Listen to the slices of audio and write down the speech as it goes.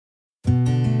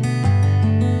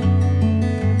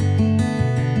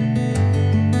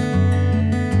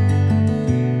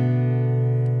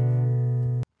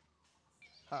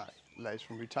Chris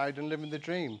from Retired and Living the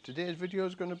Dream. Today's video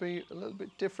is going to be a little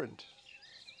bit different.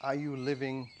 Are you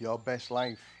living your best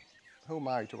life? Who am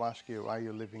I to ask you, are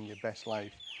you living your best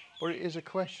life? But it is a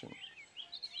question.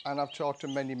 And I've talked to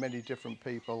many different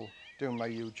people doing my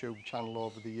YouTube channel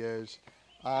over the years,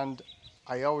 and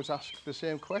I always ask the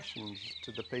same questions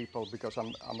to the people because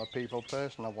I'm a people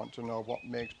person. I want to know what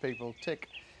makes people tick,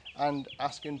 and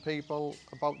asking people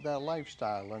about their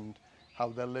lifestyle and how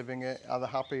they're living it. Are they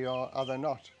happy or are they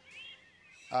not?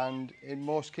 And in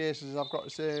most cases, I've got to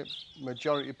say,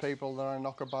 majority of people that I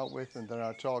knock about with and that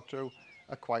I talk to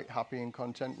are quite happy and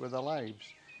content with their lives.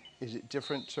 Is it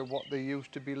different to what they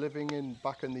used to be living in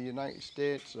back in the United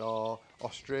States or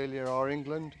Australia or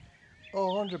England? Oh,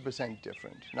 100%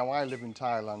 different. Now, I live in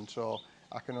Thailand, so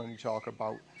I can only talk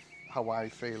about how I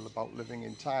feel about living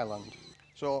in Thailand.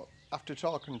 So after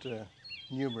talking to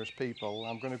numerous people,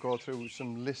 I'm going to go through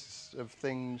some lists of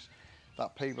things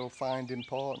that people find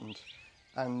important.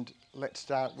 And let's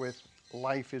start with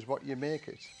life is what you make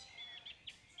it.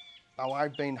 Now,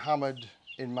 I've been hammered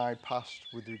in my past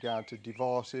with regard to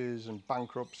divorces and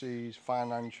bankruptcies,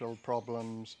 financial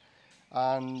problems,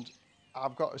 and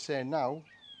I've got to say now,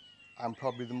 I'm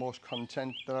probably the most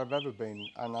content that I've ever been,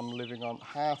 and I'm living on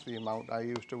half the amount I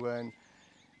used to earn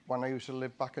when I used to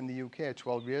live back in the UK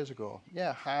 12 years ago.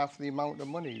 Yeah, half the amount of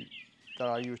money that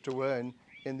I used to earn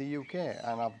in the UK,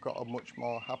 and I've got a much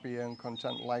more happier and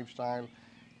content lifestyle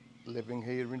living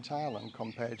here in Thailand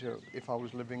compared to if I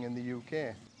was living in the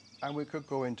UK. And we could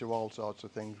go into all sorts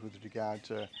of things with regard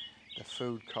to the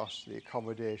food costs, the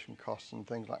accommodation costs and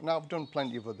things like that. Now, I've done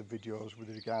plenty of other videos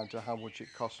with regard to how much it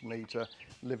costs me to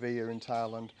live here in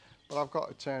Thailand, but I've got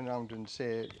to turn around and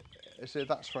say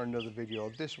that's for another video.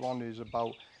 This one is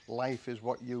about life is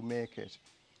what you make it.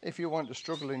 If you want to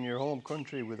struggle in your home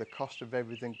country with the cost of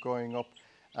everything going up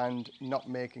and not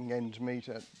making ends meet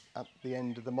at the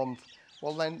end of the month,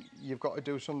 well then you've got to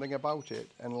do something about it.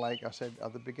 And like I said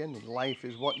at the beginning, life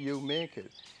is what you make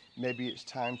it. Maybe it's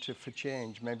time for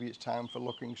change. Maybe it's time for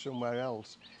looking somewhere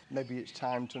else. Maybe it's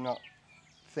time to not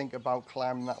think about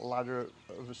climbing that ladder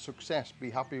of success. Be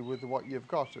happy with what you've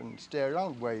got and stay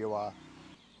around where you are.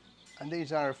 And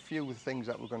these are a few things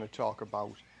that we're going to talk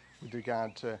about with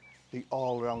regard to the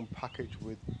all-round package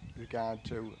with regard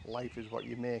to life is what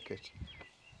you make it.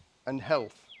 And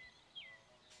health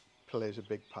plays a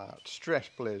big part. Stress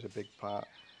plays a big part.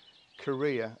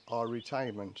 Career or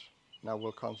retirement. Now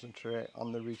we'll concentrate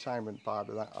on the retirement part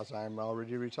of that as I'm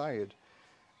already retired.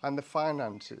 And the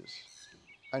finances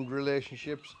and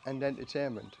relationships and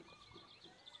entertainment.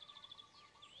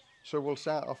 So we'll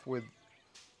start off with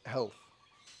health.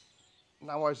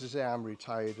 Now, as I say, I'm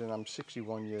retired and I'm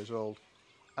 61 years old,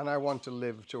 and I want to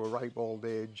live to a ripe old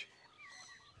age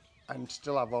and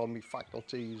still have all my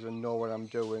faculties and know what I'm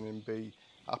doing and be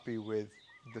happy with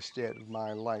the state of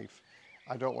my life.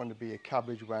 I don't want to be a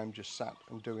cabbage where I'm just sat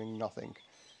and doing nothing.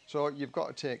 So you've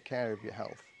got to take care of your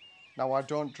health. Now, I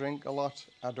don't drink a lot.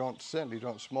 I certainly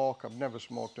don't smoke. I've never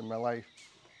smoked in my life,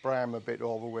 but I am a bit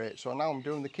overweight. So now I'm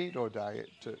doing the keto diet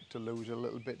to lose a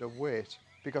little bit of weight,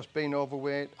 because being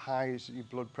overweight highs your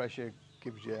blood pressure,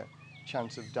 gives you a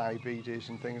chance of diabetes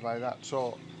and things like that.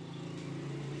 So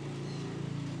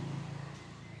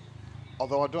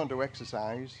although I don't do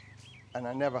exercise, and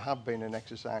I never have been an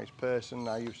exercise person,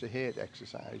 I used to hate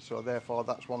exercise, so therefore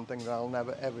that's one thing that I'll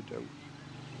never ever do.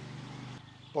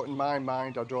 But in my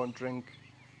mind, I don't drink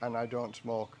and I don't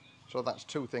smoke, so that's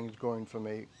two things going for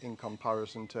me in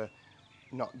comparison to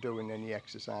not doing any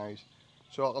exercise.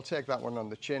 So I'll take that one on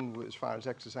the chin as far as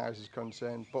exercise is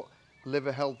concerned, but live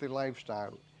a healthy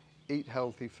lifestyle, eat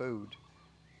healthy food.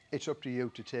 It's up to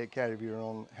you to take care of your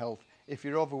own health. If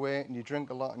you're overweight and you drink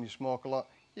a lot and you smoke a lot,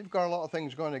 you've got a lot of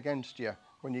things going against you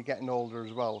when you're getting older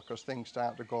as well, because things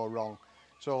start to go wrong.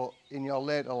 So in your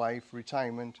later life,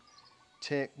 retirement,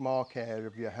 take more care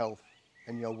of your health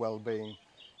and your well-being,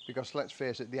 because let's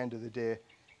face it, at the end of the day,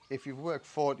 if you've worked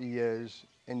 40 years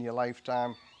in your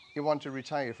lifetime, you want to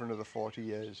retire for another 40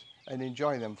 years and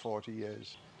enjoy them 40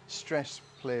 years. Stress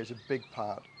plays a big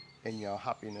part in your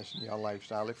happiness and your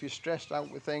lifestyle. If you're stressed out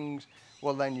with things,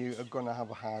 well then you are going to have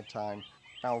a hard time.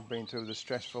 I've been through the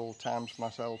stressful times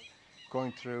myself.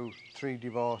 Going through 3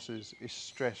 divorces is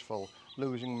stressful.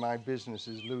 Losing my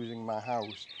businesses, losing my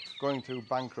house, going through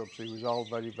bankruptcy was all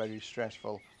very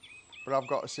stressful. But I've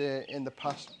got to say, in the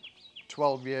past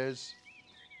 12 years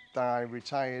that I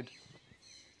retired,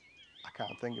 I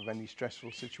can't think of any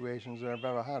stressful situations that I've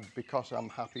ever had, because I'm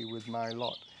happy with my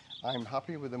lot. I'm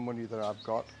happy with the money that I've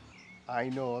got. I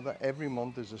know that every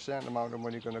month there's a certain amount of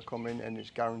money going to come in and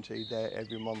it's guaranteed there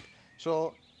every month.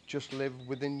 So just live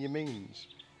within your means.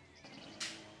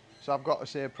 So I've got to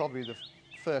say probably the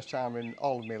first time in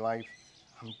all of my life,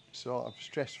 I'm sort of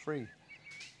stress-free.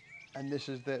 And this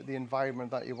is the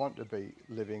environment that you want to be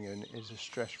living in, is a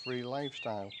stress-free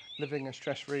lifestyle. Living a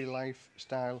stress-free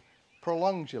lifestyle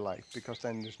prolongs your life because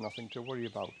then there's nothing to worry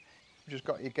about. You've just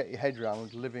got to get your head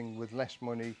around living with less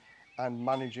money and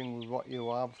managing with what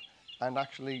you have and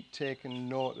actually taking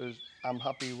note as I'm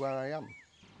happy where I am.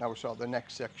 Now sort of the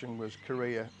next section was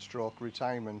career stroke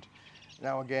retirement.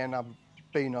 Now again, I've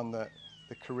been on the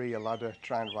career ladder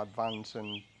trying to advance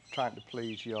and trying to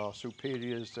please your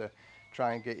superiors to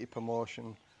try and get your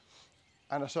promotion.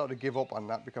 And I sort of give up on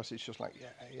that because it's just like,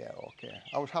 yeah, okay.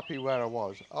 I was happy where I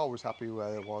was, always happy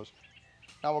where I was.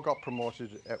 Now I got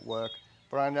promoted at work,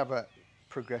 but I never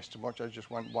progressed too much. I just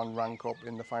went one rank up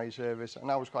in the fire service and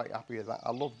I was quite happy with that.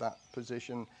 I loved that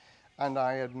position and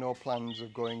I had no plans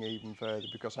of going even further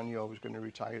because I knew I was going to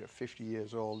retire at 50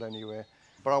 years old anyway.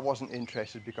 But I wasn't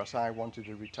interested because I wanted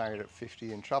to retire at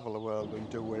 50 and travel the world and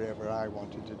do whatever I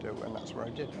wanted to do, and that's what I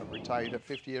did. I retired at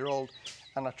 50-year-old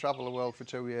and I travelled the world for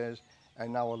 2 years,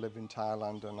 and now I live in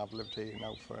Thailand and I've lived here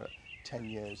now for 10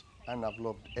 years and I've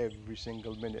loved every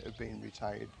single minute of being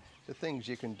retired. The things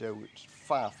you can do, it's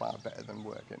far, far better than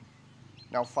working.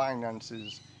 Now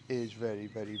finances is very,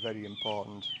 very, very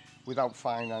important. Without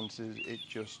finances, it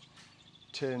just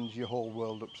turns your whole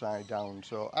world upside down.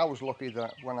 So I was lucky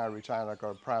that when I retired I got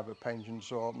a private pension,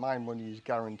 so my money is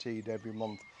guaranteed every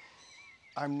month.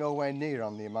 I'm nowhere near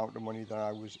on the amount of money that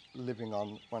I was living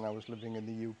on when I was living in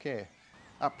the UK.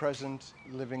 At present,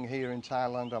 living here in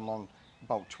Thailand, I'm on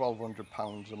about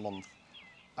 £1,200 a month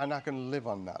and I can live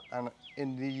on that. And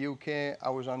in the UK I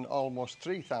was on almost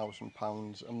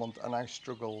 £3,000 a month and I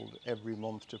struggled every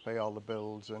month to pay all the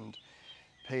bills and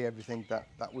pay everything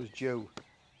that was due.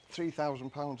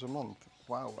 £3,000 a month.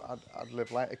 Wow, I'd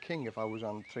live like a king if I was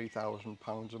on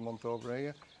 £3,000 a month over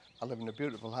here. I live in a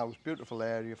beautiful house, beautiful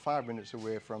area, 5 minutes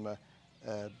away from a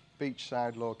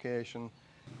beachside location,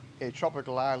 a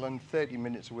tropical island, 30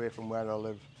 minutes away from where I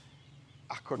live.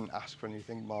 I couldn't ask for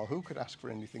anything more. Who could ask for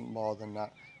anything more than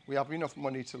that? We have enough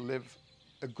money to live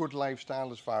a good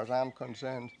lifestyle as far as I'm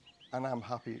concerned, and I'm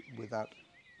happy with that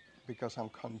because I'm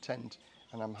content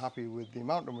and I'm happy with the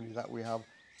amount of money that we have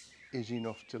is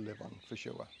enough to live on, for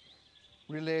sure.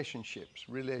 Relationships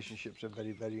are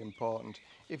very, very important.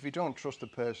 If you don't trust the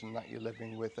person that you're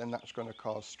living with, then that's going to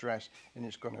cause stress and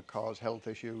it's going to cause health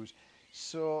issues.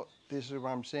 So this is what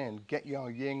I'm saying, get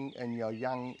your yin and your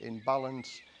yang in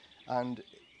balance, and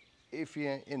if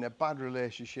you're in a bad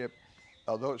relationship,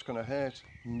 although it's going to hurt,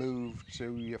 move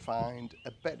till you find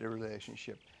a better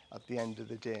relationship at the end of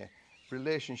the day.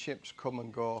 Relationships come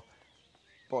and go,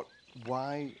 but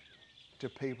why do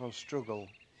people struggle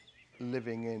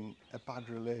living in a bad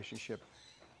relationship?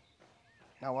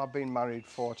 Now, I've been married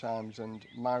 4 times and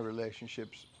my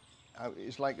relationships,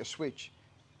 it's like a switch.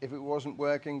 If it wasn't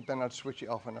working, then I'd switch it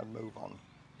off and I'd move on.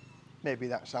 Maybe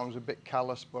that sounds a bit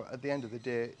callous, but at the end of the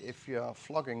day, if you're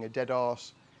flogging a dead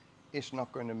horse, it's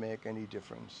not going to make any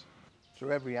difference. So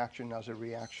every action has a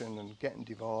reaction, and getting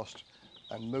divorced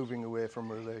and moving away from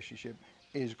a relationship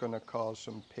is going to cause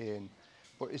some pain.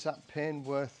 But is that pain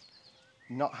worth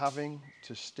not having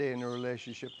to stay in a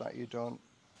relationship that you don't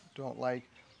like?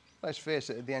 Let's face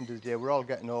it, at the end of the day, we're all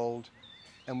getting old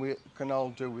and we can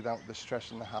all do without the stress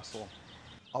and the hassle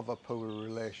of a poor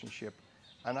relationship.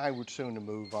 And I would sooner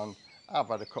move on. I've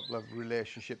had a couple of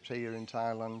relationships here in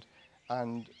Thailand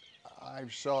and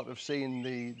I've sort of seen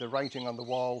the writing on the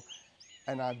wall,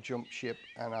 and I've jumped ship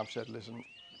and I've said, listen,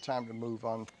 time to move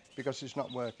on because it's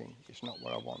not working. It's not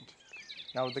what I want.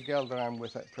 Now, the girl that I'm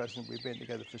with at present, we've been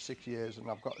together for 6 years, and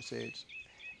I've got to say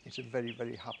it's a very,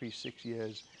 very happy 6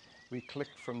 years. We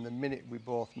clicked from the minute we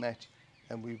both met,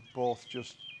 and we both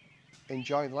just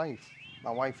enjoy life.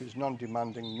 My wife is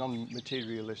non-demanding,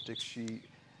 non-materialistic.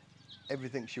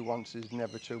 Everything she wants is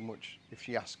never too much. If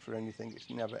she asks for anything, it's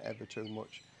never, ever too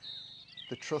much.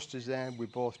 The trust is there. We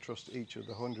both trust each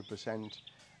other 100%,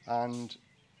 and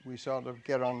we sort of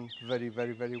get on very,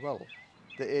 very, very well.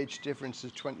 The age difference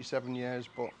is 27 years,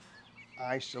 but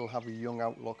I still have a young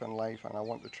outlook on life and I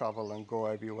want to travel and go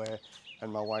everywhere,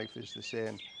 and my wife is the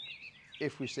same.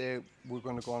 If we say we're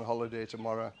going to go on holiday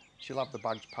tomorrow, she'll have the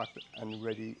bags packed and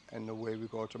ready, and away we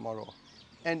go tomorrow.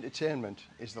 Entertainment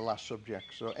is the last subject.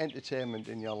 So entertainment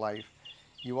in your life,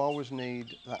 you always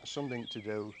need that something to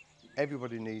do.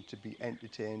 Everybody needs to be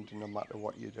entertained no matter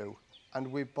what you do. And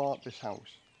we bought this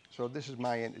house. So this is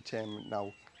my entertainment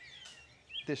now.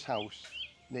 This house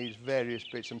needs various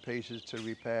bits and pieces to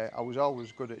repair. I was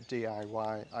always good at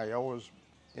DIY.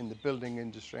 In the building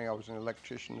industry, I was an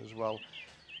electrician as well.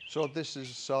 So this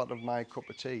is sort of my cup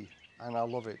of tea and I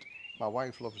love it. My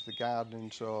wife loves the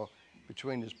gardening, so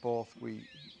between us both, we're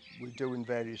doing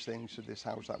various things to this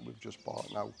house that we've just bought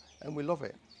now, and we love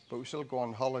it. But we still go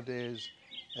on holidays,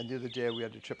 and the other day we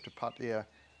had a trip to Pattaya,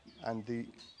 and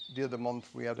the other month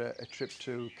we had a trip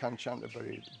to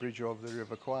Canterbury, bridge over the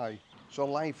River Kwai. So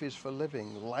life is for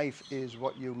living. Life is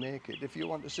what you make it. If you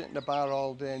want to sit in a bar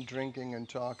all day and drinking and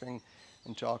talking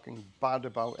bad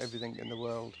about everything in the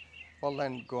world, well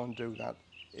then go and do that.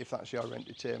 If that's your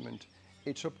entertainment,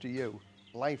 it's up to you.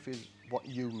 Life is what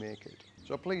you make it.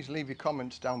 So please leave your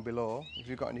comments down below if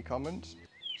you've got any comments.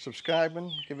 Subscribe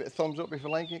and give it a thumbs up if you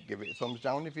like it. Give it a thumbs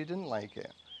down if you didn't like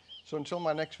it. So until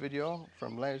my next video,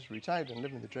 from Les, retired and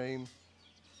living the dream,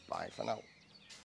 bye for now.